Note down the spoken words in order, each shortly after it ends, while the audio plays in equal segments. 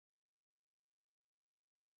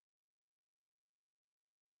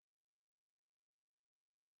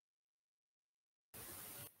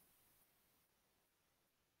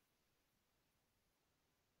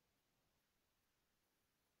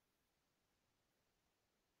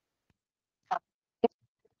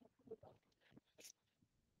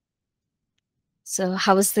So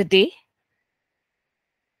how was the day?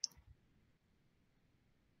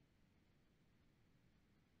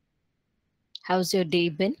 How's your day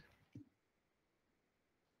been?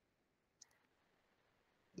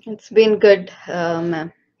 It's been good,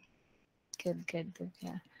 ma'am. Good, good, good.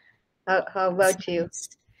 Yeah. How It's about you? nice.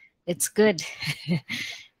 It's good.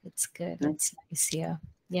 It's good. Nice. It's nice. Yeah.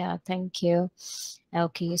 Yeah. Thank you.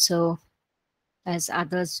 Okay. So as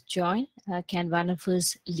others join, can one of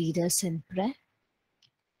us lead us in prayer?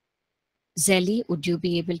 Zelly, would you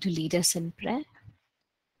be able to lead us in prayer?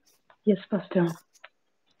 Yes, Pastor.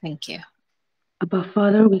 Thank you. Abba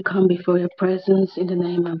Father, we come before your presence in the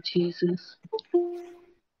name of Jesus.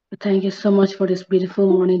 We thank you so much for this beautiful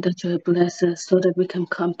morning that you have blessed us so that we can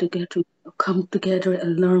come together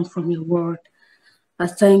and learn from your word. I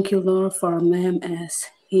thank you, Lord, for our ma'am as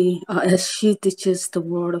she teaches the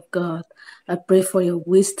word of God. I pray for your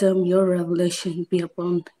wisdom, your revelation be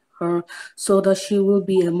upon her, so that she will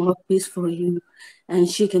be a mouthpiece for you, and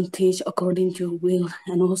she can teach according to your will.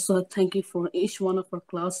 And also, I thank you for each one of our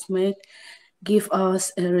classmates. Give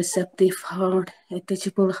us a receptive heart, a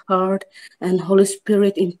teachable heart, and Holy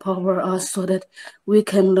Spirit empower us so that we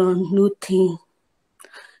can learn new things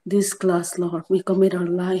this class, Lord. We commit our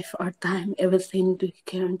life, our time, everything to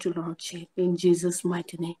care and to Lordship. In Jesus'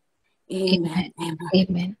 mighty name. Amen. Amen. Amen.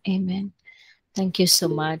 Amen. Amen. Thank you so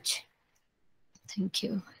much. Thank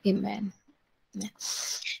you. Amen. Amen.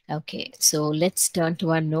 Okay. So let's turn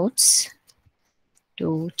to our notes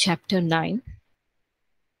to chapter 9.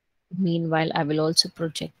 Meanwhile, I will also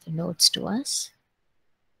project the notes to us,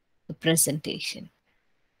 the presentation.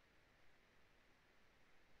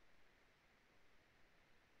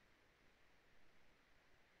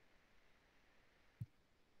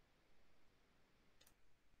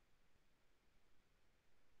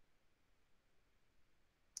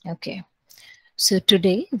 Okay. So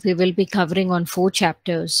today we will be covering on 4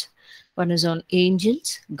 chapters. One is on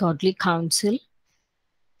angels, godly counsel,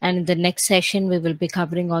 and in the next session we will be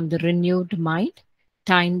covering on the renewed mind,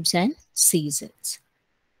 times and seasons.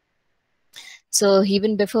 So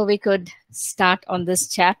even before we could start on this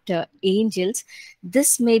chapter, angels,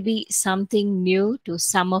 this may be something new to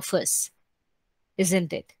some of us,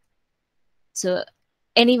 isn't it? So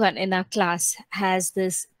anyone in our class has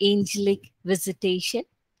this angelic visitation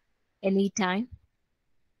anytime?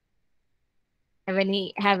 Have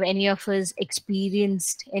any of us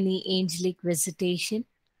experienced any angelic visitation?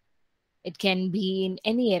 It can be in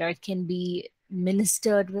any area. It can be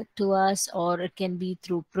to us, or it can be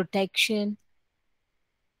through protection.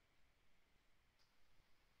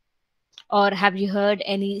 Or have you heard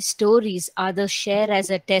any stories others share as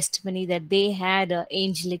a testimony that they had an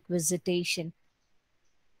angelic visitation?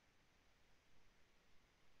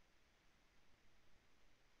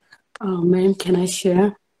 Ma'am, can I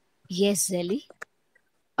share? Yes, Zelly.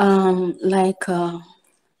 Like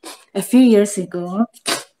a few years ago,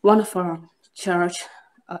 one of our church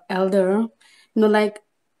elder, like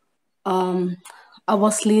I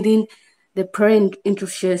was leading the prayer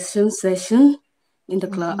intercession session in the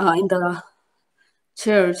Mm-hmm. in the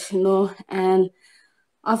church, and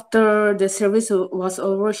after the service was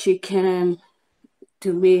over, she came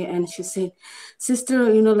to me and she said, "Sister,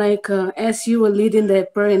 like as you were leading the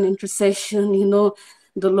prayer and intercession,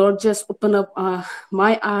 the Lord just opened up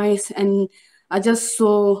my eyes and I just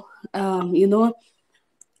saw,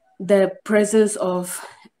 the presence of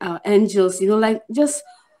angels, like just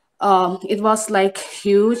it was like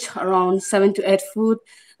huge, around 7 to 8 foot,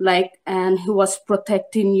 like, and he was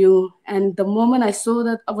protecting you. And the moment I saw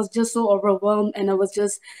that, I was just so overwhelmed, and I was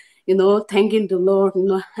just, thanking the Lord,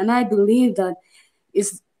 and I believe that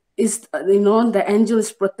is the angel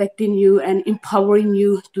is protecting you and empowering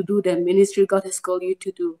you to do the ministry God has called you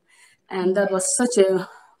to do. And that was such a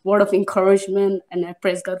word of encouragement, and I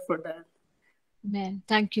praise God for that. Man,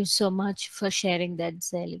 thank you so much for sharing that,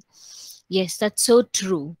 Zelly. Yes, that's so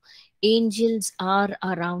true. Angels are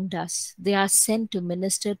around us. They are sent to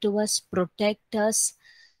minister to us, protect us,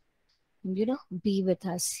 be with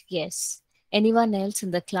us. Yes. Anyone else in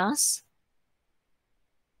the class?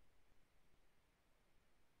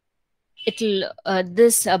 It'll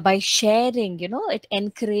this by sharing, it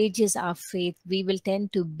encourages our faith. We will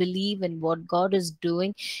tend to believe in what God is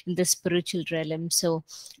doing in the spiritual realm. So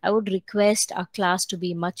I would request our class to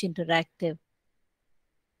be much interactive.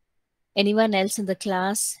 Anyone else in the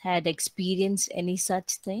class had experienced any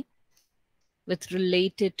such thing with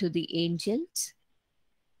related to the angels?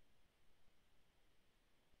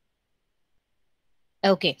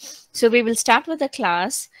 Okay, so we will start with the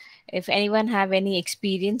class. If anyone have any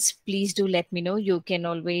experience, please do let me know. You can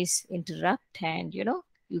always interrupt and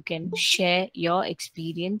you can share your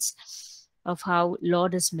experience. of how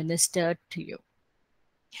Lord has ministered to you.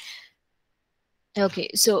 Okay,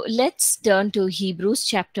 so let's turn to Hebrews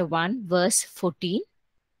chapter 1, verse 14.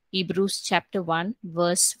 Hebrews chapter 1,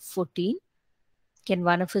 verse 14. Can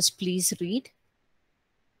one of us please read?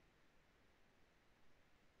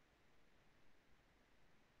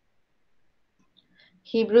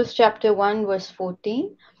 Hebrews chapter 1 verse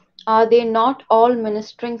 14. Are they not all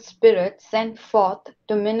ministering spirits sent forth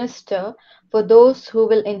to minister for those who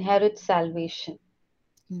will inherit salvation?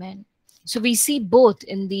 Amen. So we see both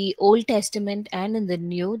in the Old Testament and in the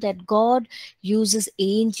New that God uses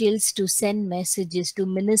angels to send messages, to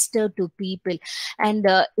minister to people. And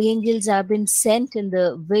angels have been sent in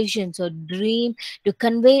the visions or dream to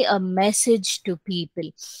convey a message to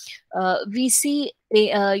people. We see,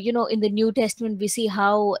 in the New Testament, we see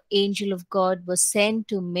how angel of God was sent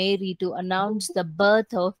to Mary to announce the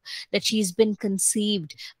birth of, that she's been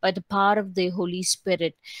conceived by the power of the Holy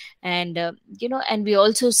Spirit. And and we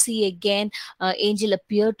also see again angel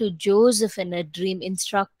appear to Joseph in a dream,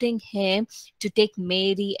 instructing him to take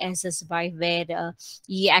Mary as his wife, where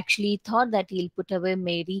he actually thought that he'll put away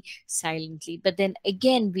Mary silently. But then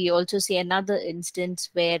again, we also see another instance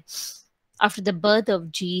where after the birth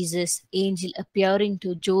of Jesus, angel appearing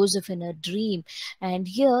to Joseph in a dream, and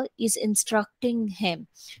here is instructing him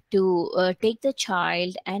to take the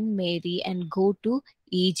child and Mary and go to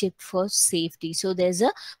Egypt for safety. So there's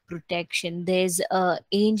a protection. There's a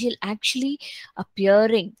angel actually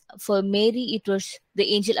appearing. For Mary, it was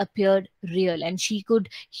the angel appeared real, and she could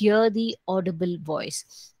hear the audible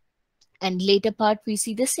voice. And later part, we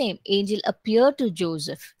see the same angel appear to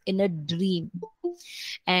Joseph in a dream,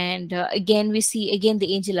 and again we see again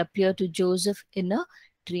the angel appear to Joseph in a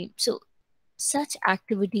dream. So such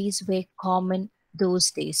activities were common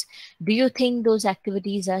those days. Do you think those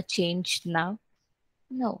activities are changed now?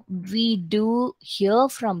 No, we do hear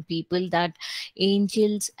from people that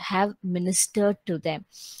angels have ministered to them.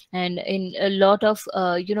 And in a lot of,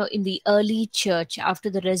 in the early church, after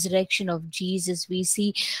the resurrection of Jesus, we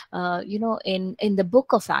see, in the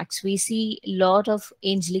book of Acts, we see a lot of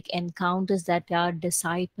angelic encounters that our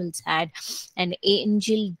disciples had. An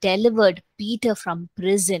angel delivered Peter from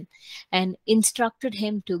prison and instructed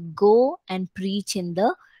him to go and preach in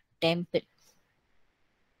the temple.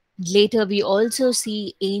 Later, we also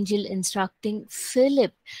see angel instructing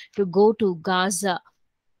Philip to go to Gaza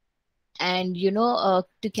and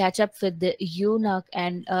to catch up with the eunuch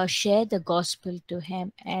and share the gospel to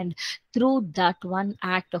him. And through that one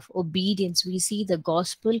act of obedience, we see the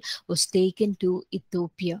gospel was taken to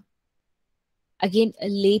Ethiopia. Again,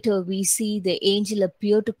 later we see the angel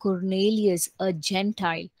appear to Cornelius, a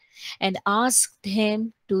Gentile, and asked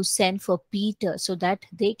him to send for Peter so that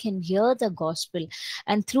they can hear the gospel.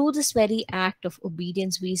 And through this very act of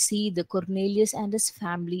obedience, we see the Cornelius and his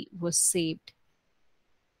family was saved.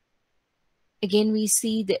 Again, we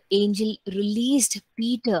see the angel released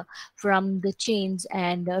Peter from the chains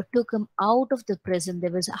and took him out of the prison.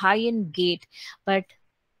 There was a iron gate, but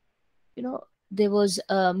there was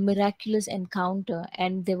a miraculous encounter,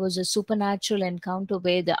 and there was a supernatural encounter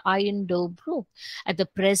where the iron door broke at the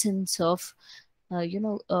presence of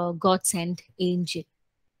God sent angel.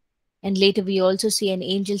 And later we also see an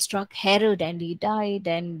angel struck Herod and he died.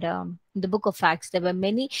 And in the book of Acts, there were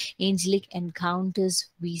many angelic encounters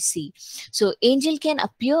we see. So angel can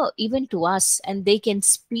appear even to us, and they can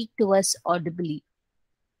speak to us audibly.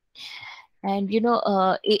 And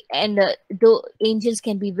though angels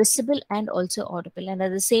can be visible and also audible, and at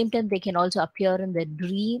the same time they can also appear in the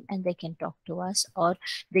dream and they can talk to us, or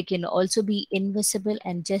they can also be invisible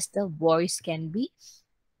and just the voice can be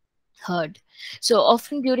heard. So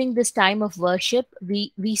often during this time of worship,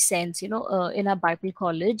 we sense, in our Bible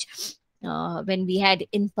college, when we had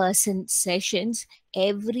in-person sessions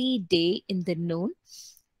every day in the noon,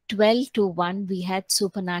 12 to 1, we had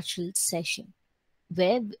supernatural session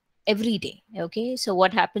where every day. Okay, so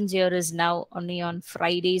what happens here is now only on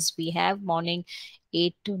Fridays we have morning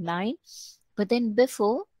 8 to 9, but then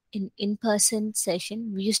before, in-person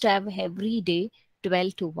session, we used to have every day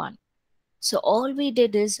 12 to 1. So all we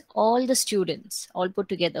did is, all the students all put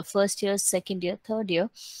together, first year, second year, third year,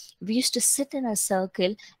 we used to sit in a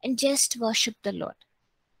circle and just worship the Lord.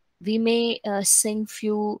 We may sing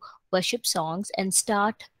few worship songs and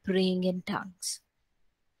start praying in tongues.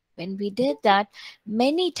 When we did that,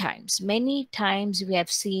 many times we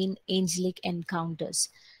have seen angelic encounters.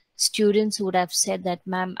 students would have said that,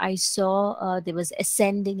 ma'am, I saw there was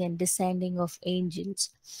ascending and descending of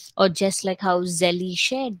angels. Or just like how Zelly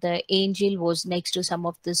shared, the angel was next to some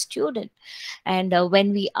of the student. And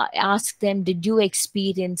when we asked them, did you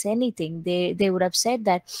experience anything, they would have said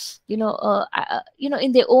that,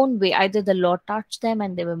 in their own way, either the Lord touched them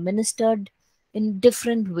and they were ministered in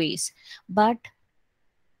different ways. But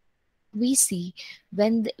we see,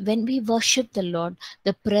 when we worship the Lord,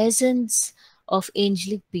 the presence of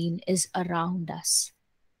angelic being is around us,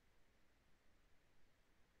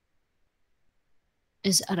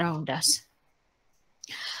 is around us.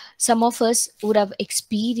 Some of us would have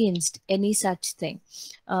experienced any such thing.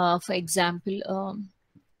 For example,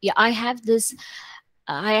 yeah, I have this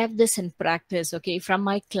in practice. Okay, from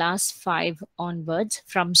my class 5 onwards,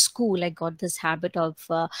 from school, I got this habit of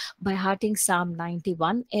by hearting Psalm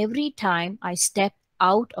 91 every time I step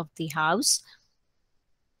out of the house.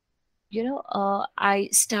 I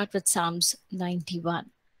start with Psalms 91.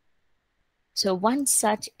 So one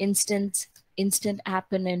such instant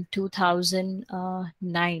happened in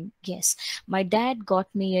 2009. Yes, my dad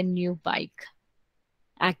got me a new bike,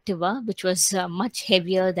 Activa, which was much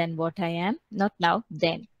heavier than what I am. Not now,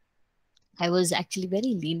 then. I was actually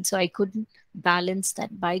very lean, so I couldn't balance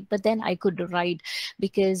that bike, but then I could ride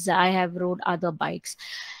because I have rode other bikes.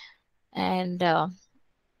 And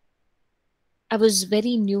I was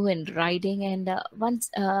very new in riding, and once,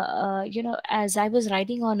 as I was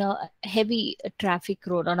riding on a heavy traffic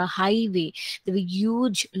road on a highway, there were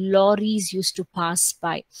huge lorries used to pass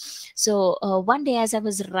by. So one day, as I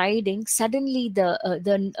was riding, suddenly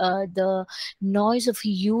the noise of a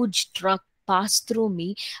huge truck passed through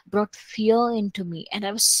me, brought fear into me, and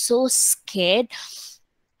I was so scared.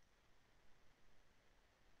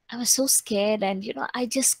 I was so scared, and I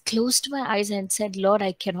just closed my eyes and said, Lord,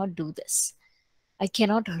 I cannot do this. I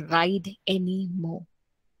cannot ride anymore.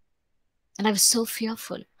 And I was so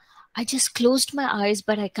fearful. I just closed my eyes,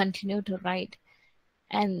 but I continued to ride.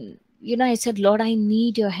 And, I said, Lord, I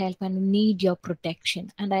need your help and I need your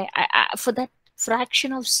protection. And for that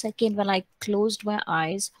fraction of second, when I closed my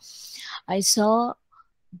eyes, I saw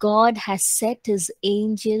God has set his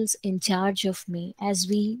angels in charge of me, as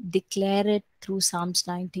we declare it through Psalms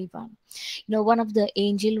 91. One of the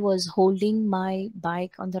angel was holding my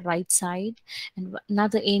bike on the right side and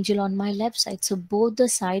another angel on my left side. So both the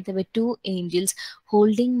side, there were two angels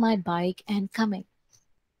holding my bike and coming.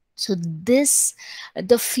 So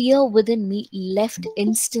the fear within me left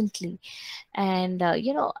instantly. And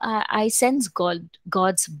I sense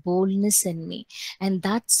God's boldness in me. And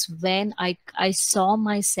that's when I saw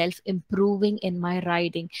myself improving in my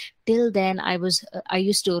riding. Till then, I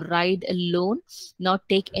used to ride alone, not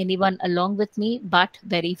take anyone along with me, but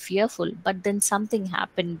very fearful. But then something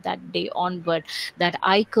happened that day onward, that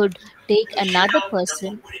I could take another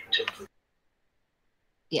person,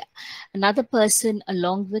 yeah, another person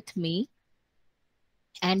along with me.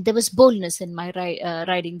 And there was boldness in my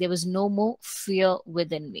riding. There was no more fear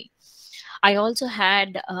within me. I also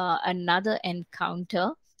had another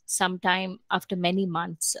encounter sometime after many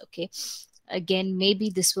months. Okay, again, maybe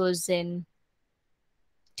this was in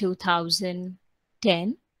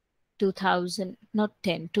 2010, 2000, not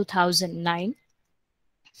 10, 2009.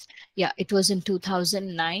 Yeah, it was in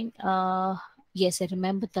 2009. Yes, I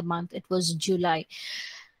remember the month. It was July.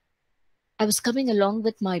 I was coming along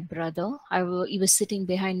with my brother. He was sitting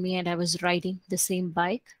behind me and I was riding the same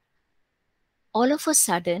bike. All of a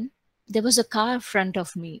sudden, there was a car in front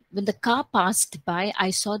of me. When the car passed by, I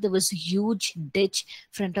saw there was a huge ditch in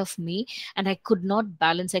front of me, and I could not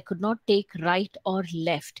balance. I could not take right or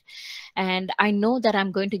left. And I know that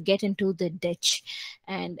I'm going to get into the ditch.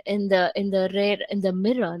 And in the rear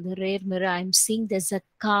mirror, I'm seeing there's a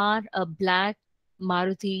car, a black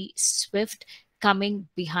Maruti Swift coming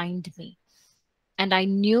behind me. And I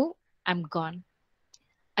knew I'm gone.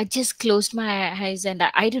 I just closed my eyes and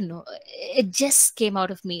I don't know, it just came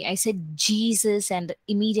out of me. I said, Jesus, and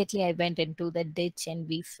immediately I went into the ditch and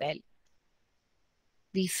we fell.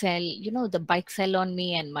 We fell, the bike fell on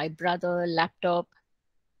me and my brother, laptop.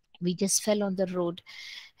 We just fell on the road.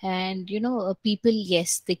 And, people,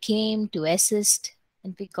 yes, they came to assist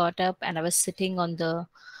and we got up and I was sitting on the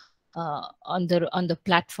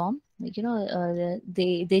platform.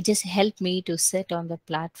 They just helped me to sit on the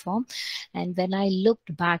platform. And when I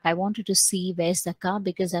looked back, I wanted to see where's the car,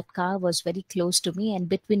 because that car was very close to me, and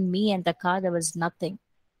between me and the car there was nothing.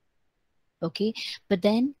 Okay, but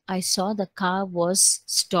then I saw the car was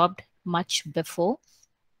stopped much before,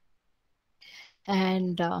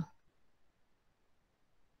 and there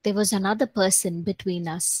was another person between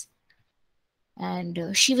us,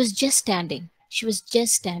 and she was just standing. She was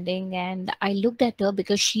just standing, and I looked at her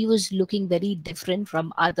because she was looking very different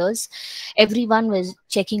from others. Everyone was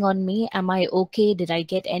checking on me. Am I okay? Did I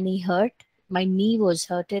get any hurt? My knee was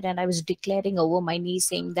hurted, and I was declaring over my knee,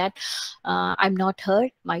 saying that I'm not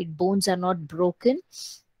hurt, my bones are not broken.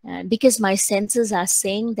 Because my senses are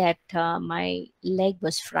saying that my leg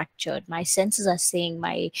was fractured, my senses are saying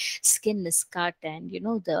my skin is cut, and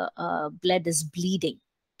the blood is bleeding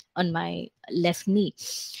on my left knee.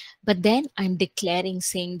 But then I'm declaring,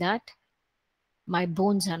 saying that my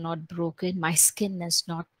bones are not broken, my skin is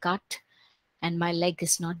not cut, and my leg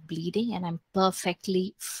is not bleeding, and I'm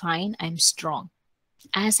perfectly fine. I'm strong.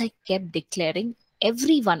 As I kept declaring,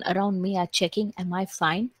 everyone around me are checking, am I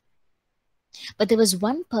fine? But there was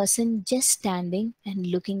one person just standing and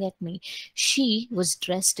looking at me. She was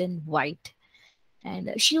dressed in white,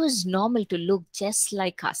 and she was normal to look, just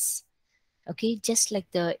like us. Okay, just like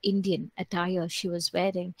the Indian attire she was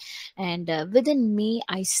wearing. And within me,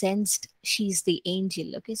 I sensed she's the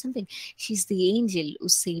angel. Okay, something, she's the angel who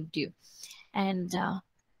saved you. And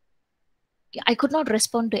I could not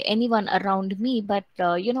respond to anyone around me, but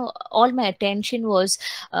all my attention was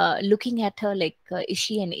looking at her, like, is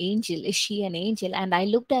she an angel? Is she an angel? And I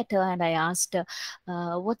looked at her and I asked her,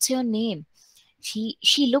 "What's your name?"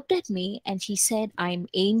 She looked at me and she said, "I'm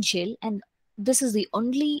Angel." And this is the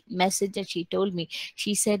only message that she told me.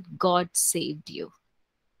 She said, "God saved you.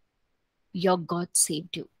 Your God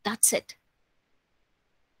saved you." That's it.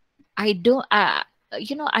 I don't, I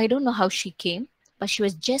don't know how she came, but she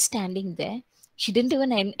was just standing there. She didn't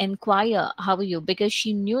even inquire, "How are you?" because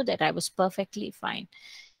she knew that I was perfectly fine.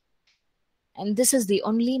 And this is the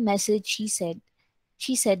only message she said.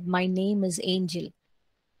 She said, "My name is Angel,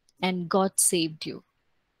 and God saved you."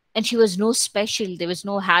 And she was no special. There was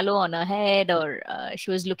no halo on her head, or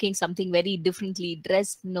she was looking something very differently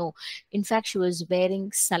dressed. No. In fact, she was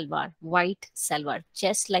wearing salwar, white salwar,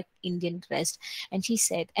 just like Indian dressed. And she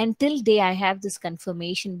said, until day I have this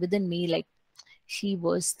confirmation within me, like, she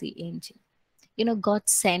was the angel. God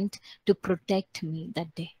sent to protect me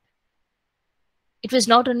that day. It was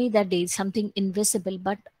not only that day, something invisible,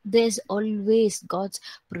 but there's always God's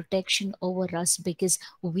protection over us because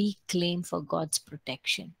we claim for God's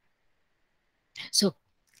protection. So,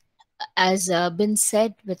 as been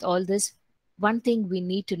said with all this, one thing we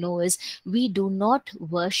need to know is we do not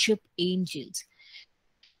worship angels,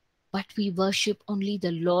 but we worship only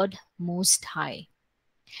the Lord Most High.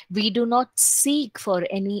 We do not seek for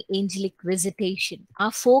any angelic visitation.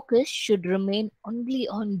 Our focus should remain only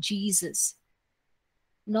on Jesus,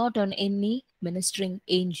 not on any ministering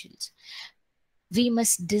angels. We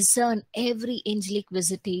must discern every angelic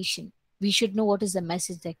visitation. We should know what is the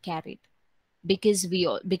message they carried. Because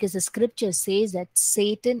the scripture says that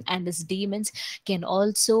Satan and his demons can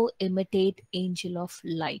also imitate angel of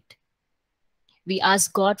light. We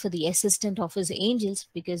ask God for the assistance of his angels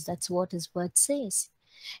because that's what his word says.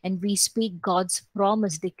 And we speak God's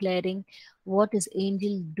promise, declaring what his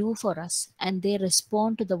angels do for us, and they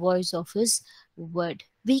respond to the voice of his word.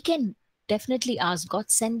 We can definitely ask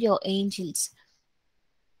God, send your angels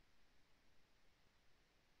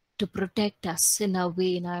to protect us in our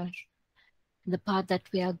way, in the path that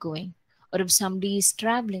we are going. Or if somebody is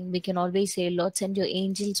traveling, we can always say, Lord, send your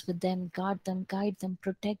angels with them, guard them, guide them,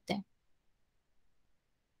 protect them.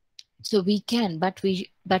 So we can, but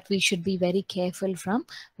we should be very careful from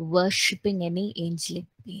worshipping any angelic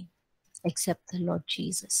being except the Lord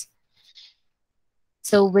Jesus.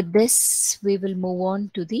 So with this, we will move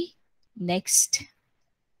on to the next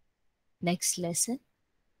lesson.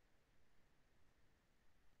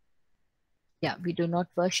 Yeah, we do not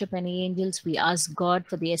worship any angels. We ask God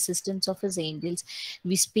for the assistance of his angels.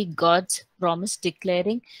 We speak God's promise,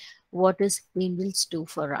 declaring what his angels do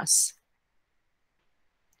for us.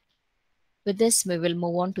 With this, we will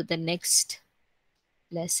move on to the next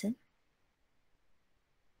lesson.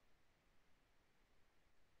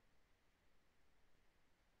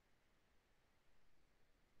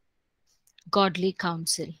 Godly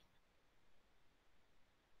counsel.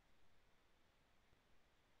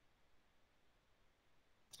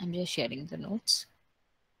 I'm just sharing the notes.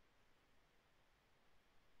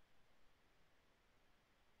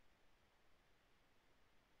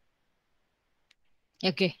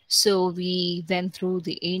 Okay, so we went through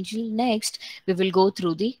the angel. Next, we will go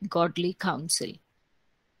through the godly counsel.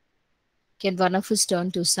 Can one of us turn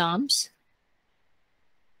to Psalms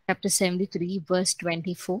chapter 73, verse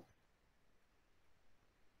 24?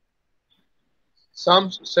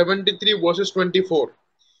 Psalms 73 verses 24.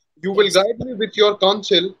 You will Yes. guide me with your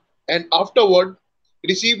counsel, and afterward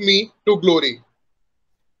receive me to glory.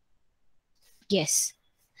 Yes.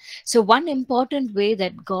 So, one important way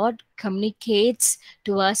that God communicates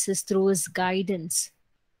to us is through His guidance.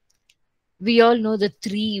 We all know the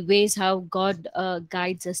three ways how God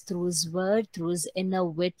guides us: through His Word, through His inner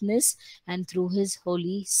witness, and through His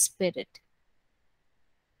Holy Spirit.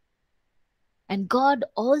 And God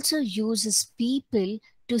also uses people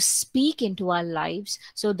to speak into our lives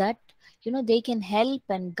so that, they can help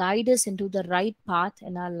and guide us into the right path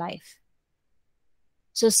in our life.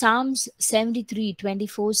 So Psalms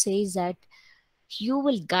 73:24 says that you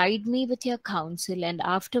will guide me with your counsel and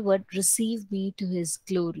afterward receive me to His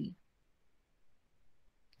glory.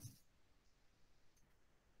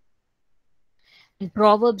 And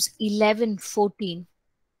Proverbs 11:14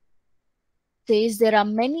 says there are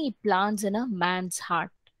many plans in a man's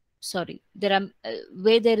heart. Sorry, there are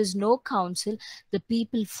where there is no counsel, the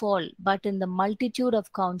people fall, but in the multitude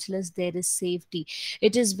of counselors there is safety.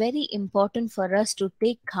 It is very important for us to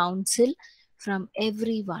take counsel from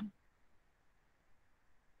everyone,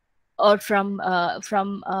 or from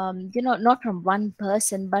not from one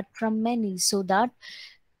person but from many, so that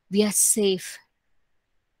we are safe.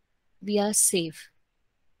 We are safe.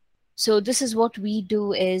 So this is what we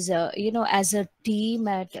do is, as a team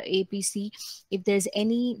at APC, if there's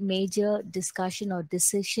any major discussion or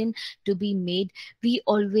decision to be made, we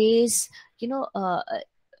always,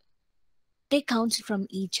 take counsel from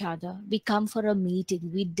each other. We come for a meeting,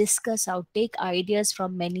 we discuss out, take ideas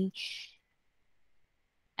from many,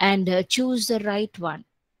 and choose the right one.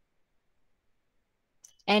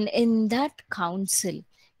 And in that counsel,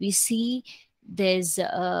 we see there's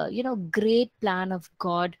a, great plan of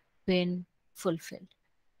God been fulfilled.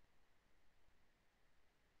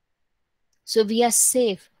 So we are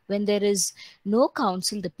safe. When there is no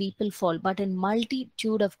counsel, the people fall. But in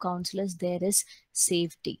multitude of counselors, there is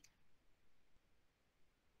safety.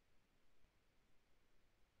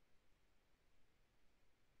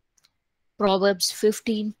 Proverbs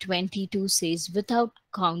 15:22 says, without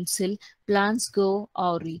counsel, plans go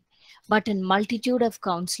awry. But in multitude of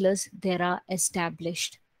counselors, they are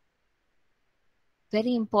established.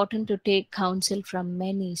 Very important to take counsel from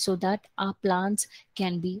many so that our plans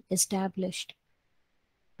can be established.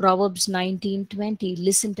 Proverbs 19:20,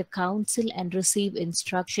 listen to counsel and receive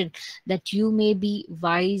instruction, that you may be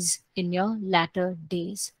wise in your latter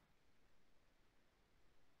days.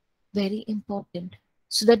 Very important.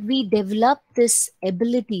 So that we develop this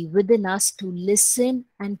ability within us to listen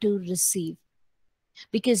and to receive.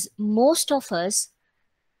 Because most of us,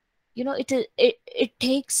 it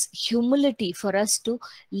takes humility for us to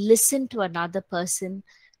listen to another person,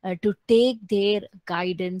 to take their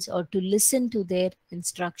guidance or to listen to their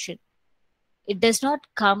instruction. It does not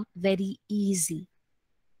come very easy.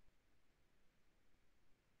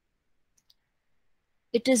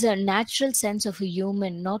 It is a natural sense of a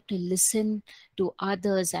human not to listen to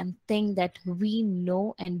others and think that we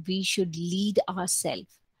know and we should lead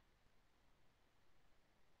ourselves.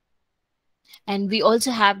 And we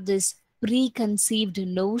also have this preconceived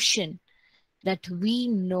notion that we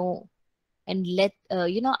know and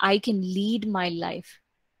I can lead my life.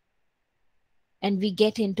 And we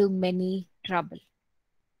get into many trouble.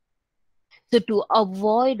 So to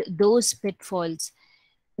avoid those pitfalls,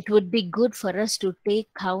 it would be good for us to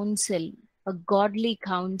take counsel, a godly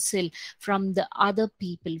counsel from the other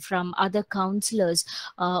people, from other counselors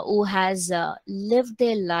who has lived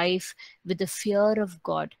their life with the fear of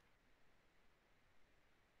God.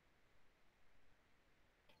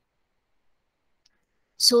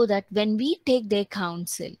 So that when we take their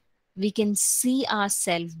counsel, we can see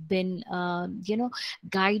ourselves been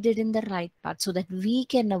guided in the right path, so that we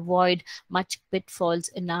can avoid much pitfalls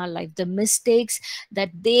in our life, the mistakes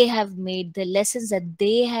that they have made, the lessons that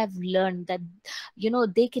they have learned, that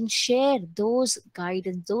they can share those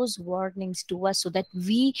guidance, those warnings to us, so that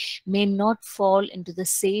we may not fall into the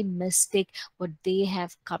same mistake what they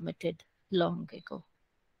have committed long ago.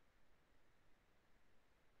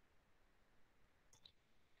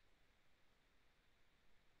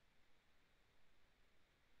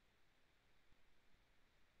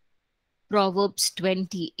 Proverbs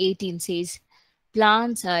 20:18 says,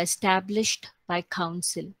 plans are established by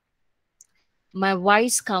counsel. My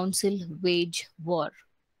wise counsel wage war.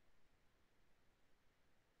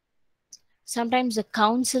 Sometimes the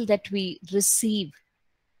counsel that we receive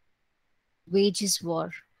wages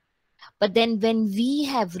war. But then when we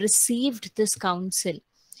have received this counsel,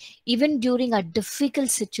 even during a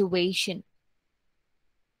difficult situation,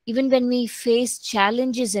 even when we face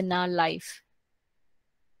challenges in our life,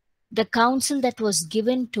 the counsel that was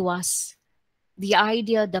given to us, the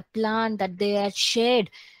idea, the plan that they had shared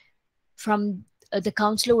from the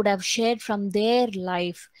counselor would have shared from their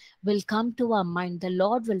life will come to our mind. The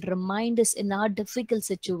Lord will remind us in our difficult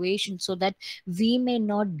situation so that we may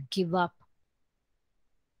not give up.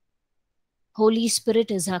 Holy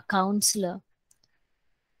Spirit is our counselor.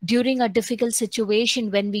 During a difficult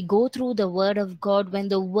situation, when we go through the Word of God, when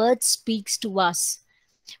the Word speaks to us,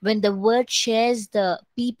 when the Word shares the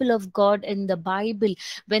people of God in the Bible,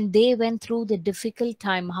 when they went through the difficult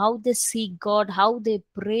time, how they seek God, how they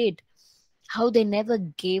prayed, how they never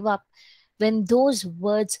gave up. When those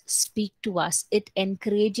words speak to us, it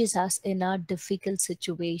encourages us in our difficult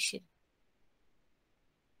situation.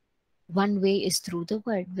 One way is through the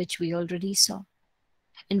Word, which we already saw.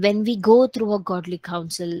 And when we go through a godly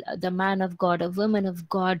counsel, the man of God, a woman of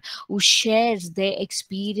God who shares their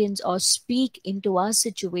experience or speak into our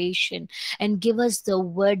situation and give us the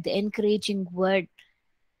word, the encouraging word,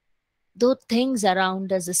 though things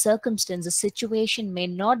around us, the circumstance, the situation may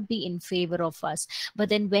not be in favor of us, but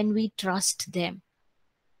then when we trust them,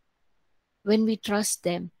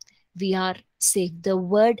 we are safe. The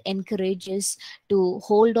word encourages to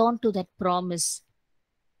hold on to that promise,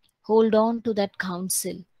 hold on to that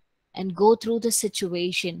counsel, and go through the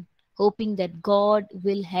situation, hoping that God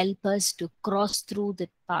will help us to cross through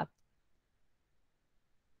that path.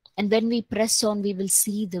 And when we press on, we will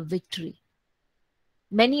see the victory.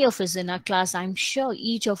 Many of us in our class, I'm sure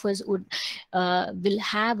each of us will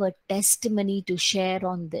have a testimony to share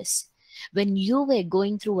on this. When you were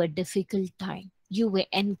going through a difficult time, you were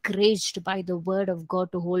encouraged by the word of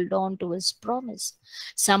God to hold on to his promise.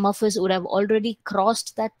 Some of us would have already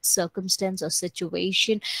crossed that circumstance or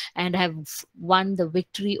situation and have won the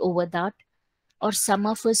victory over that. Or some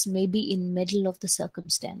of us may be in middle of the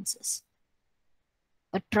circumstances.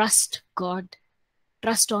 But trust God.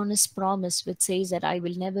 Trust on his promise, which says that I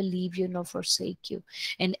will never leave you nor forsake you.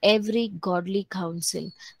 And every godly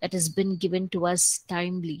counsel that has been given to us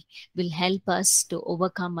timely will help us to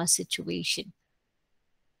overcome our situation.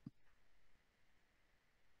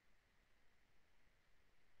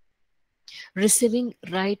 Receiving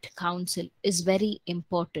right counsel is very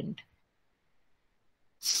important.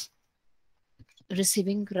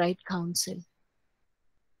 Receiving right counsel.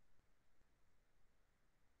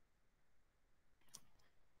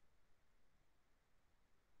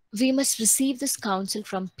 We must receive this counsel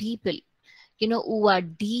from people, who are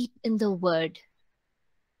deep in the word,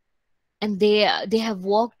 and they have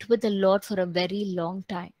walked with the Lord for a very long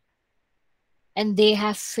time, and they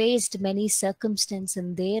have faced many circumstances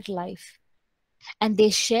in their life, and they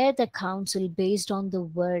share the counsel based on the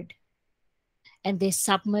word, and they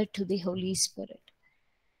submit to the Holy Spirit.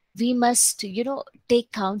 We must,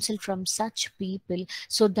 take counsel from such people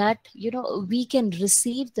so that, we can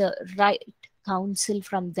receive the right counsel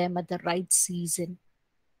from them at the right season.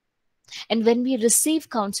 And when we receive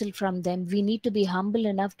counsel from them, we need to be humble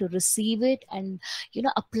enough to receive it and,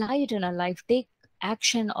 apply it in our life, take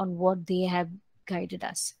action on what they have guided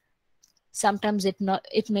us. Sometimes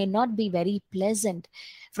it may not be very pleasant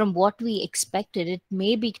from what we expected. It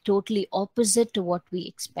may be totally opposite to what we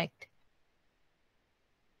expect.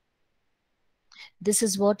 This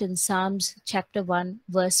is what in Psalms chapter 1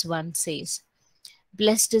 verse 1 says.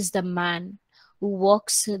 Blessed is the man who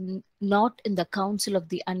walks not in the counsel of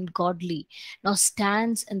the ungodly, nor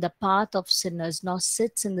stands in the path of sinners, nor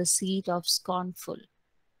sits in the seat of scornful.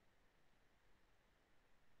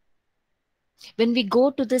 When we go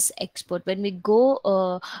to this expert, when we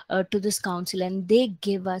go to this counsel and they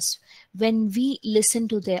give us, when we listen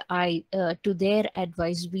to their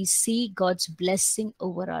advice, we see God's blessing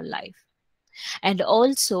over our life. And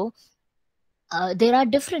also, there are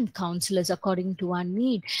different counselors according to our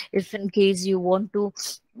need. If in case you want to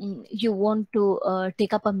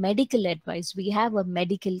take up a medical advice, we have a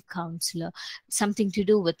medical counselor, something to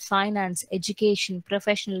do with finance, education,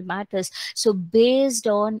 professional matters. So based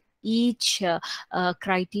on each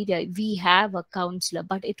criteria, we have a counselor.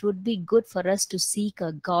 But it would be good for us to seek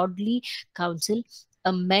a godly counsel,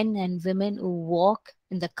 a men and women who walk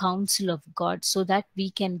in the counsel of God, so that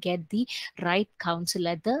we can get the right counsel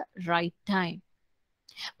at the right time.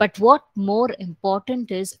 But what more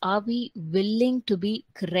important is, are we willing to be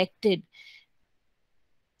corrected?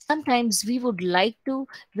 Sometimes we would like to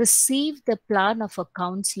receive the plan of a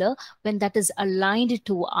counselor when that is aligned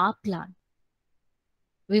to our plan.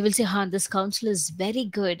 We will say, this counselor is very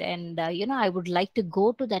good, and I would like to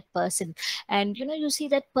go to that person. And you see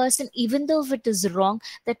that person, even though if it is wrong,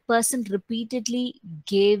 that person repeatedly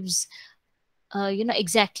gives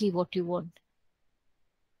exactly what you want.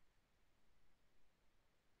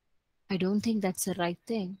 I don't think that's the right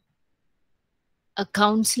thing. A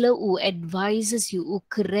counselor who advises you, who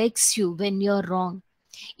corrects you when you're wrong,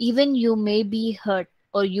 Even you may be hurt,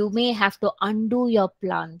 or you may have to undo your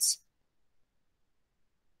plans.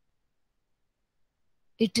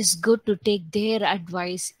 It is good to take their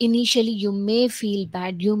advice. Initially you may feel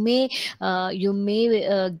bad, you may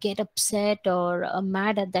get upset or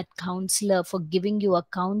mad at that counselor for giving you a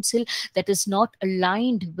counsel that is not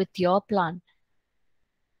aligned with your plan.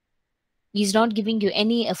 He's not giving you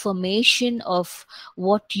any affirmation of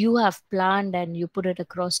what you have planned and you put it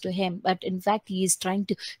across to him. But in fact, he is trying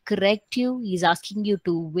to correct you. He's asking you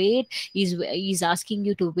to wait. He's asking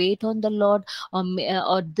you to wait on the Lord,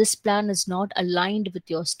 or this plan is not aligned with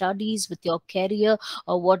your studies, with your career,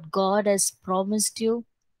 or what God has promised you.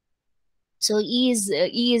 So he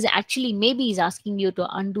is actually, maybe he's asking you to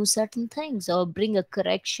undo certain things or bring a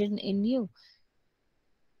correction in you.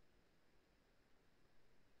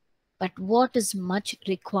 But what is much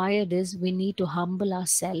required is we need to humble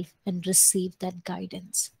ourselves and receive that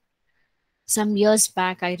guidance. Some years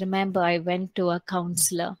back, I remember I went to a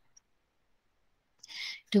counselor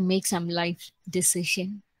to make some life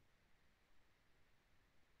decision.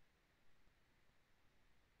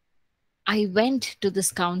 I went to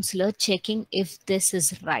this counselor checking if this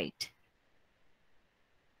is right.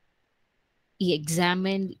 He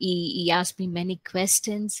examined, he asked me many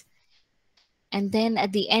questions. And then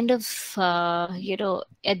at the end of, at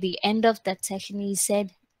the end of that session, he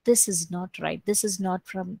said, this is not right. This is not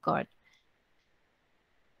from God.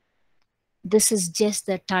 This is just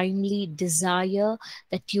the timely desire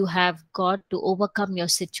that you have got to overcome your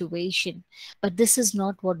situation. But this is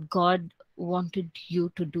not what God wanted you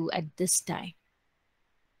to do at this time.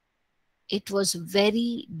 It was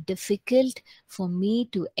very difficult for me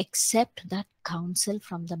to accept that counsel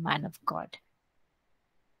from the man of God.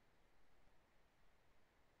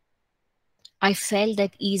 I felt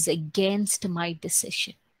that he is against my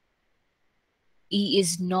decision. He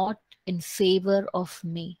is not in favor of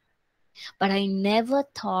me. But I never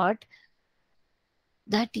thought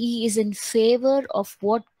that he is in favor of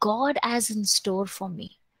what God has in store for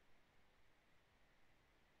me.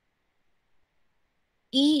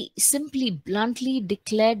 He simply bluntly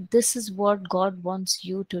declared, this is what God wants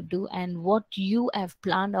you to do, and what you have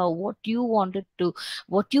planned or what you wanted to,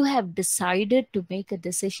 what you have decided to make a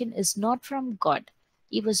decision is not from God.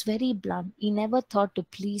 He was very blunt. He never thought to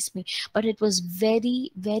please me, but it was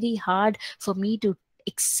very, very hard for me to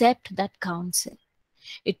accept that counsel.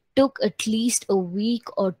 It took at least a week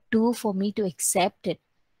or two for me to accept it.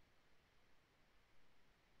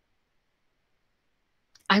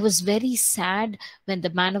 I was very sad when the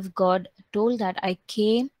man of God told that. I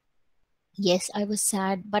came. Yes, I was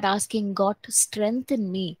sad, but asking God to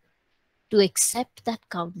strengthen me to accept that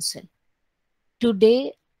counsel.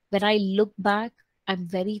 Today, when I look back, I'm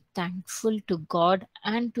very thankful to God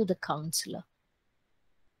and to the counselor.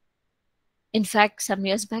 In fact, some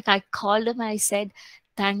years back, I called him. I said,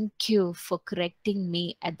 thank you for correcting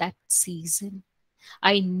me at that season.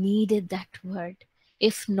 I needed that word.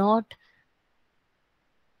 If not,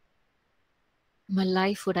 my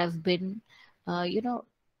life would have been,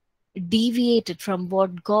 deviated from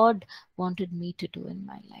what God wanted me to do in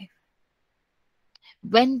my life.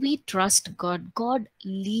 When we trust God, God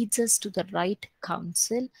leads us to the right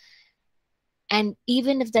counsel. And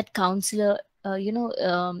even if that counselor,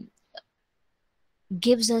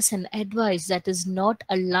 gives us an advice that is not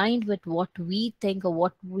aligned with what we think or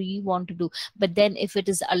what we want to do, but then if it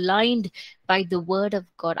is aligned by the word of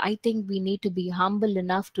God, I think we need to be humble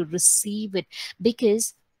enough to receive it,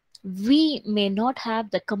 because we may not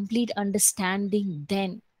have the complete understanding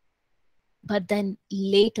then, but then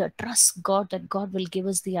later trust God that God will give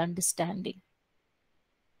us the understanding.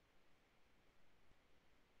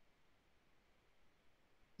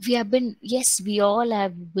 Yes, we all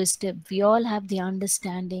have wisdom, we all have the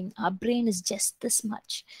understanding. Our brain is just this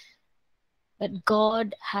much, but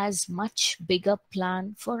God has much bigger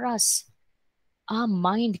plan for us. Our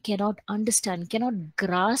mind cannot understand, cannot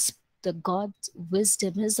grasp the God's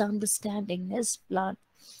wisdom, his understanding, his plan,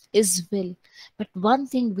 his will. But one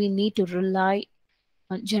thing we need to rely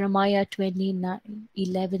on, Jeremiah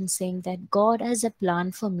 29:11, saying that God has a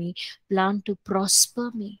plan for me, plan to prosper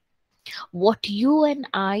me. What you and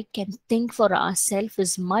I can think for ourselves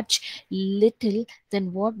is much little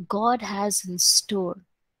than what God has in store.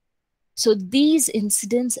 So these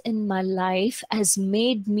incidents in my life has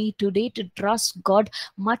made me today to trust God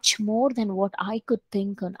much more than what I could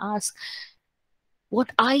think and ask. What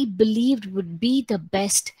I believed would be the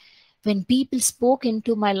best, when people spoke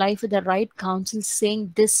into my life with the right counsel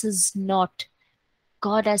saying this is not.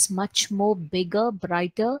 God has much more bigger,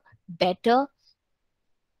 brighter, better.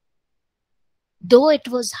 Though it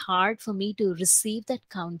was hard for me to receive that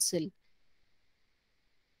counsel,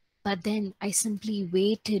 But then I simply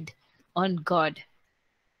waited on God,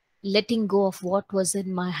 letting go of what was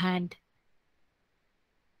in my hand.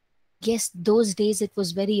 Yes, those days it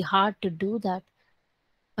was very hard to do that.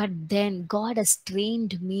 But then God has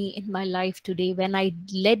trained me in my life today when I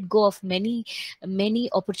let go of many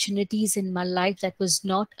opportunities in my life that was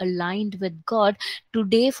not aligned with God.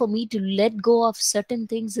 Today, for me to let go of certain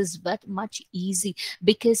things is but much easy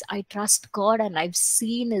because I trust God and I've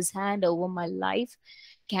seen His hand over my life,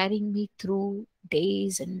 carrying me through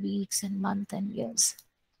days and weeks and months and years.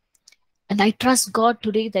 And I trust God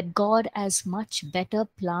today that God has much better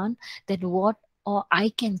plan than what or I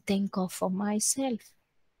can think of for myself.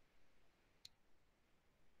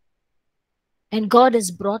 And God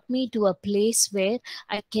has brought me to a place where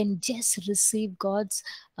I can just receive God's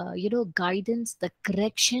guidance, the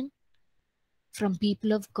correction from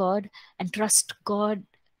people of God, and trust God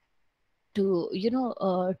to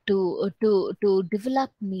to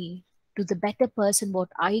develop me to the better person what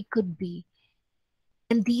I could be.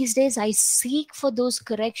 And these days I seek for those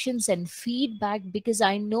corrections and feedback because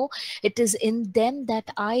I know it is in them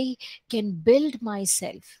that I can build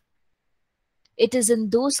myself. It is in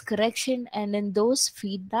those correction and in those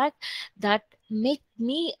feedback that make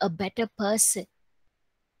me a better person.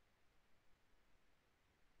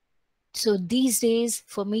 So these days,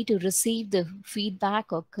 for me to receive the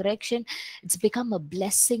feedback or correction, it's become a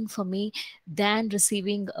blessing for me than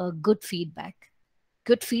receiving a good feedback.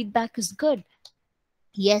 Good feedback is good.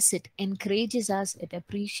 Yes, it encourages us, it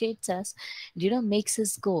appreciates us, makes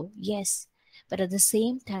us go. Yes. But at the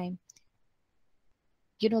same time,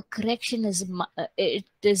 correction is it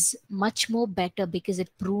is much more better because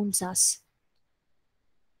it prunes us.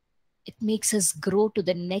 It makes us grow to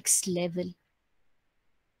the next level.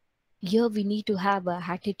 Here we need to have a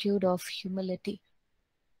attitude of humility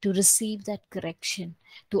to receive that correction,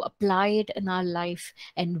 to apply it in our life,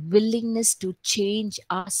 and willingness to change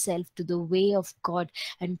ourselves to the way of God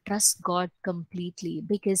and trust God completely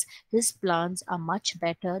because His plans are much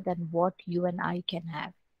better than what you and I can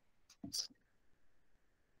have.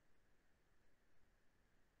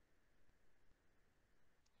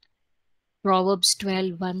 Proverbs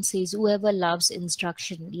 12:1 says, whoever loves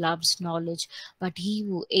instruction loves knowledge, but he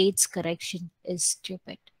who hates correction is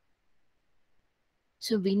stupid.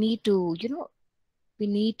 So we need to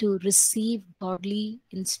receive godly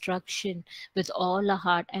instruction with all our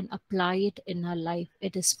heart and apply it in our life.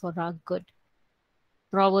 It is for our good.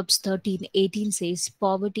 Proverbs 13:18 says,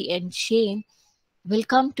 poverty and shame will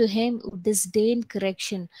come to him who disdain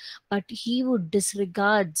correction, but he who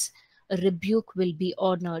disregards a rebuke will be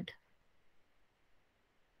honored.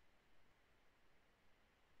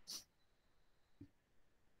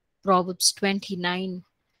 Proverbs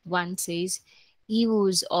 29:1 says, he who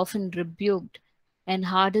is often rebuked and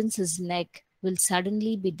hardens his neck will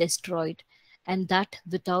suddenly be destroyed, and that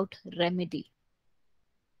without remedy.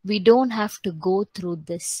 We don't have to go through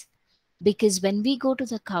this because when we go to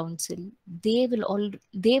the council, they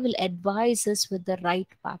will advise us with the right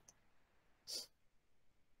path.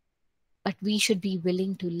 But we should be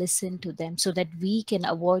willing to listen to them so that we can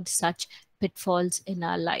avoid such pitfalls in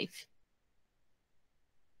our life.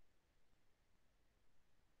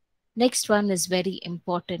 Next one is very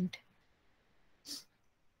important.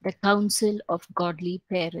 The counsel of godly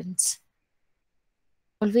parents.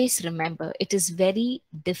 Always remember, it is very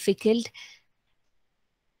difficult,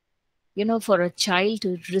 for a child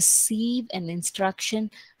to receive an instruction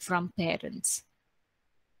from parents.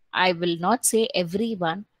 I will not say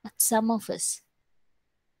everyone, but some of us.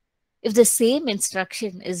 If the same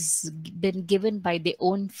instruction is been given by their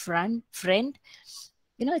own friend,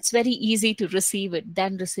 it's very easy to receive it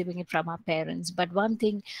than receiving it from our parents. But one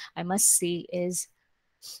thing I must say is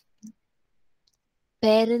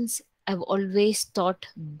parents have always thought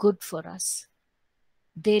good for us.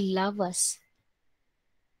 They love us.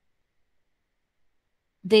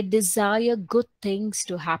 They desire good things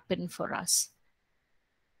to happen for us.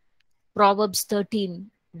 Proverbs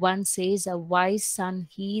 13:1 says, a wise son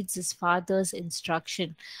heeds his father's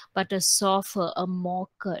instruction, but a scoffer, a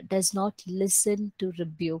mocker, does not listen to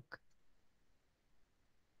rebuke.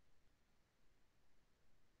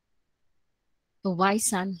 A wise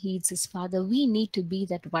son heeds his father. We need to be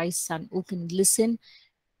that wise son who can listen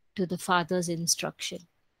to the father's instruction.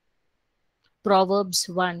 Proverbs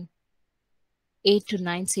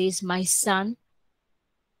 1:8-9 says, my son,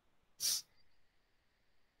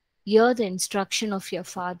 hear the instruction of your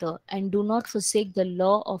father and do not forsake the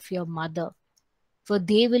law of your mother, for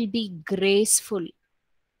they will be graceful,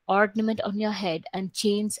 ornament on your head and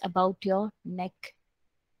chains about your neck.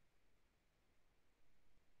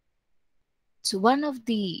 So one of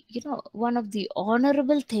the,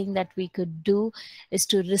 honorable thing that we could do is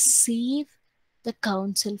to receive the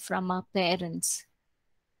counsel from our parents.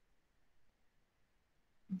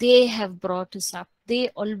 They have brought us up. They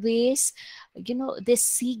always, they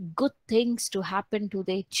seek good things to happen to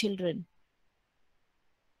their children.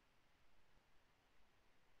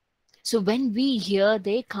 So when we hear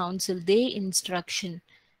their counsel, their instruction,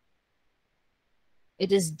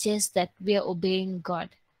 it is just that we are obeying God.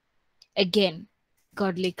 Again,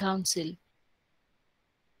 godly counsel.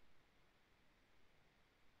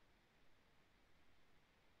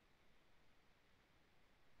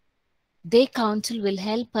 Their counsel will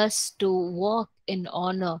help us to walk in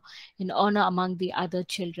honor among the other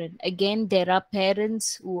children. Again, there are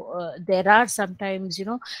parents who, there are sometimes,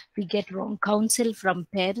 we get wrong counsel from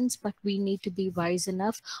parents, but we need to be wise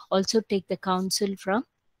enough also take the counsel from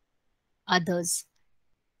others.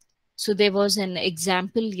 So there was an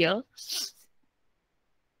example here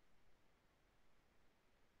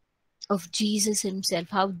of Jesus himself,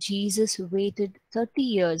 how Jesus waited 30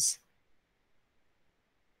 years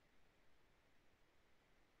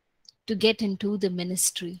to get into the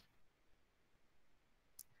ministry.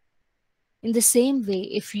 In the same way,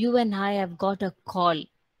 if you and I have got a call,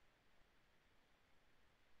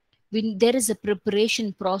 there is a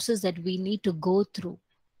preparation process that we need to go through.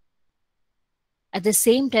 At the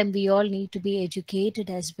same time, we all need to be educated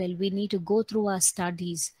as well. We need to go through our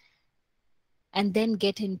studies and then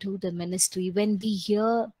get into the ministry. When we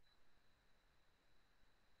hear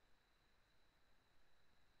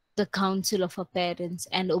the counsel of our parents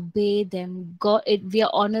and obey them, we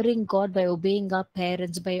are honoring God by obeying our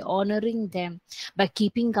parents, by honoring them, by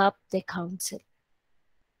keeping up their counsel.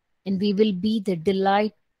 And we will be the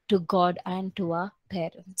delight to God and to our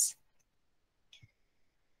parents.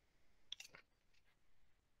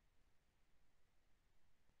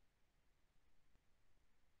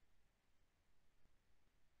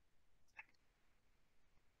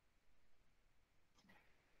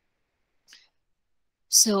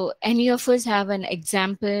 So, any of us have an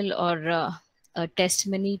example or a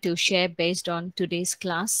testimony to share based on today's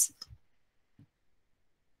class?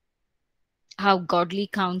 How godly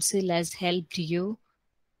counsel has helped you?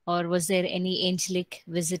 Or was there any angelic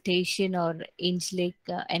visitation or angelic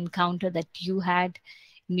encounter that you had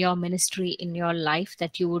in your ministry, in your life,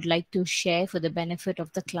 that you would like to share for the benefit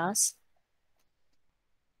of the class?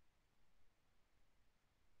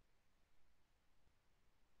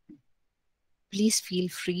 Please feel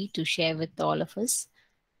free to share with all of us.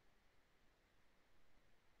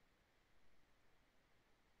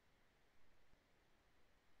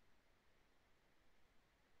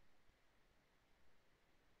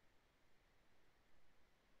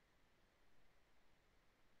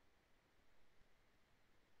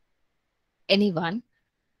 Anyone?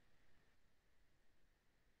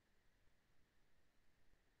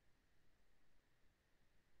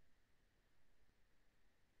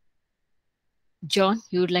 John,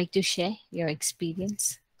 you would like to share your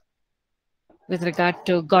experience with regard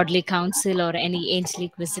to godly counsel or any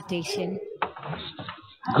angelic visitation?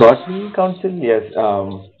 Godly counsel, yes.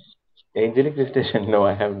 Angelic visitation, no,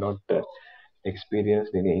 I have not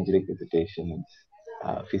experienced any angelic visitations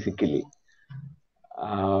physically.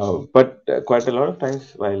 But quite a lot of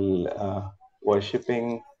times while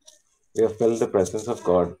worshiping, we have felt the presence of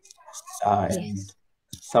God. And Yes.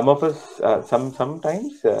 some of us,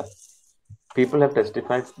 sometimes people have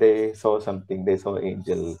testified they saw something, they saw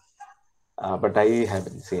angel, but I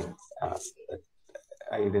haven't seen.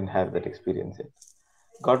 I didn't have that experience yet.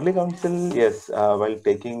 Godly counsel, yes, while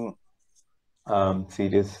taking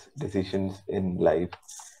serious decisions in life.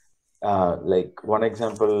 Like one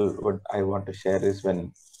example, what I want to share is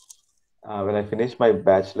when I finished my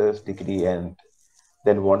bachelor's degree and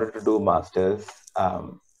then wanted to do masters.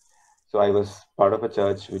 So I was part of a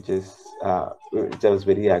church which I was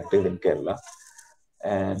very active in Kerala,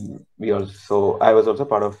 and I was also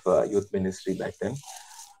part of youth ministry back then.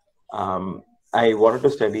 I wanted to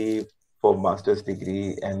study for master's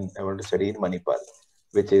degree, and I wanted to study in Manipal,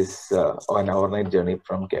 which is an overnight journey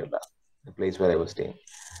from Kerala, the place where I was staying.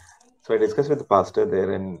 So I discussed with the pastor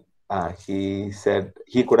there, and he said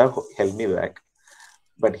he could have held me back,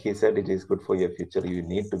 but he said it is good for your future. You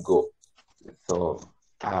need to go. So,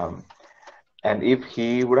 um, and if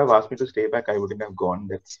he would have asked me to stay back, I wouldn't have gone.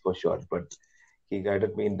 That's for sure. But he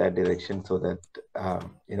guided me in that direction so that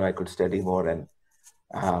I could study more, and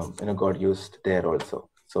God used there also.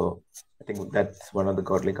 So I think that's one of the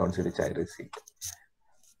godly counsel which I received.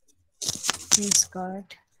 Praise God.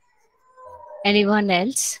 Anyone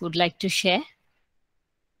else would like to share?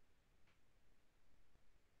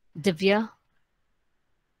 Divya?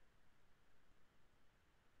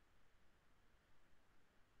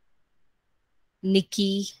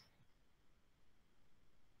 Nikki.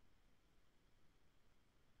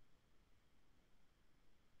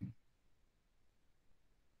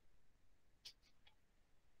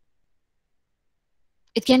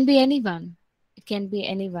 It can be anyone. It can be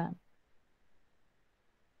anyone.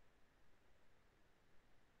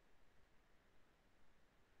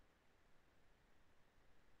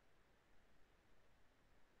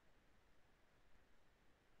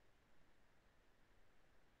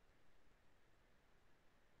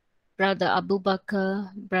 Brother Abu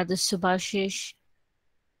Bakr, Brother Subhashish,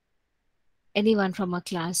 anyone from our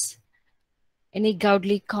class, any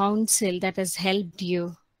godly counsel that has helped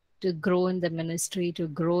you to grow in the ministry, to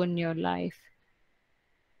grow in your life.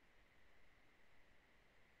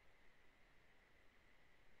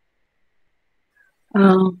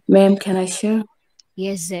 Ma'am, can I share?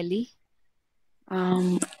 Yes, Zelly.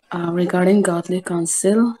 Regarding godly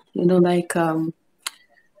counsel,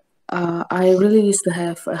 I really used to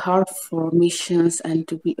have a heart for missions and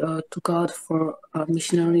to be to God for a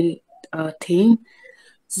missionary thing.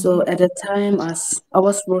 So at the time, as I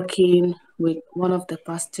was working with one of the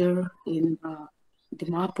pastor in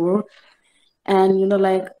Dimapur, and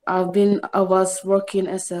I was working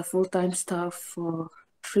as a full-time staff for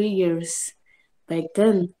 3 years back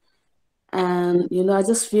then, and I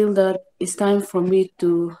just feel that it's time for me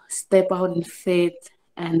to step out in faith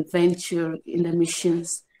and venture in the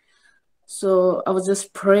missions. So I was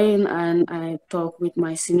just praying, and I talked with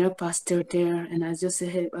my senior pastor there, and I just said,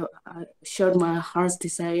 hey, I shared my heart's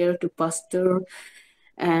desire to pastor,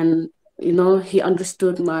 and he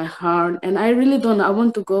understood my heart. And I really don't know, I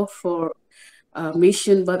want to go for a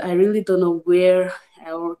mission, but I really don't know where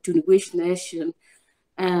or to which nation.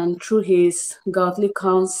 And through his godly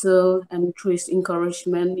counsel and through his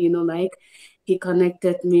encouragement, he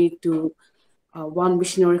connected me to one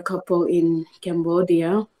missionary couple in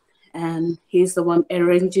Cambodia, and he's the one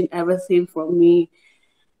arranging everything for me.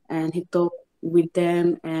 And he talked with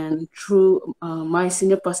them, and through my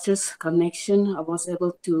senior pastor's connection, I was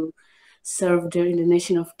able to serve there in the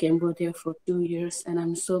nation of Cambodia for 2 years, and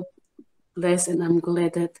I'm so blessed, and I'm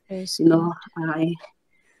glad that I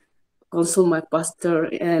consult my pastor,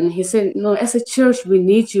 and he said, "No, as a church, we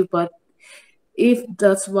need you, but if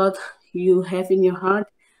that's what you have in your heart,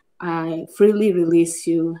 I freely release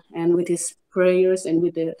you." And with his prayers and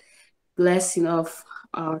with the blessing of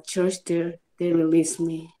our church there, they released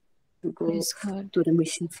me to go Praise God. to the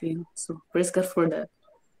mission field. So praise God for that.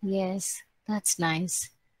 Yes, that's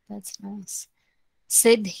nice. That's nice.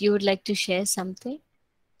 Sid, you would like to share something?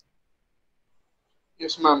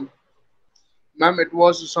 Yes, ma'am. Ma'am, it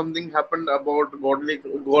was something happened about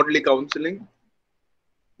godly counseling.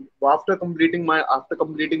 After completing my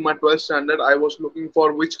 12th standard, I was looking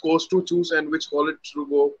for which course to choose and which college to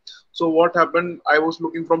go. So what happened? I was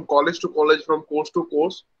looking from college to college, from course to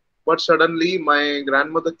course. But suddenly my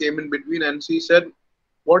grandmother came in between and she said,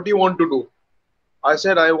 "What do you want to do?" I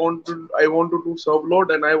said, I want to do serve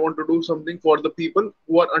Lord, and I want to do something for the people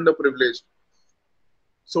who are underprivileged."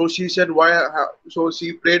 So she said, "Why?" So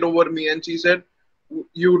she prayed over me and she said,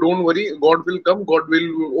 "You don't worry. God will come. God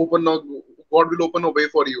will open a way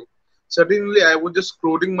for you." Suddenly, I was just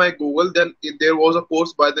scrolling my Google. Then there was a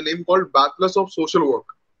course by the name called Bachelor's of Social Work.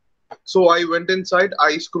 So I went inside.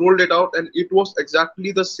 I scrolled it out, and it was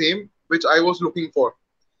exactly the same which I was looking for.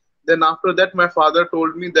 Then after that, my father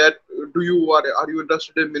told me that, are you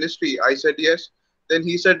interested in ministry? I said yes. Then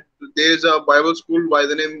he said there is a Bible school by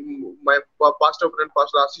the name, my pastor friend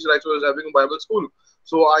Pastor Ashish Rai was having a Bible school.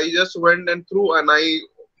 So I just went and through, and I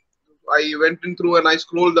went in through, and I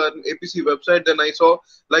scrolled the APC website. Then I saw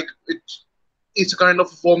like it's kind of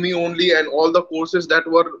for me only, and all the courses that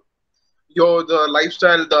were the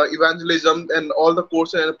lifestyle, the evangelism, and all the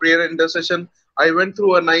courses and prayer intercession. I went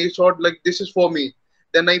through and I thought like this is for me.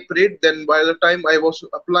 Then I prayed. Then by the time I was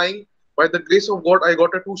applying, by the grace of God, I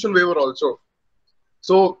got a tuition waiver also.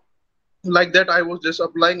 So like that, I was just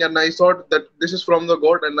applying, and I thought that this is from the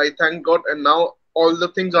God, and I thank God. And now all the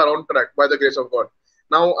things are on track by the grace of God.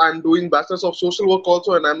 Now I'm doing Bachelor's of Social Work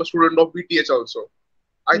also, and I'm a student of BTH also.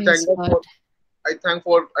 I thank Praise God God. for I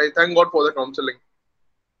thank God for the counseling.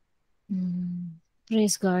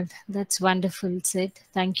 Praise God. That's wonderful, Sid.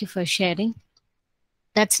 Thank you for sharing.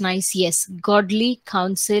 That's nice. Yes, godly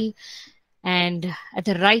counsel, and at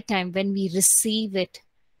the right time when we receive it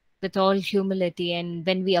with all humility and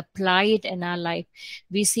when we apply it in our life,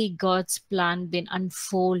 we see God's plan being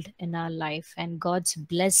unfold in our life and God's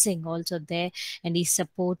blessing also there, and He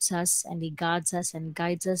supports us and He guards us and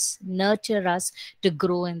guides us, nurture us to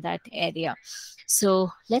grow in that area.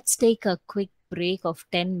 So let's take a quick break of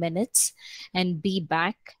 10 minutes and be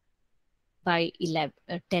back by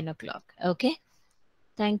 10 o'clock. Okay.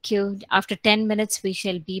 Thank you. After 10 minutes, we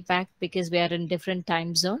shall be back because we are in different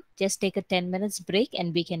time zone. Just take a 10 minutes break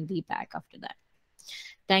and we can be back after that.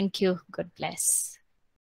 Thank you. God bless.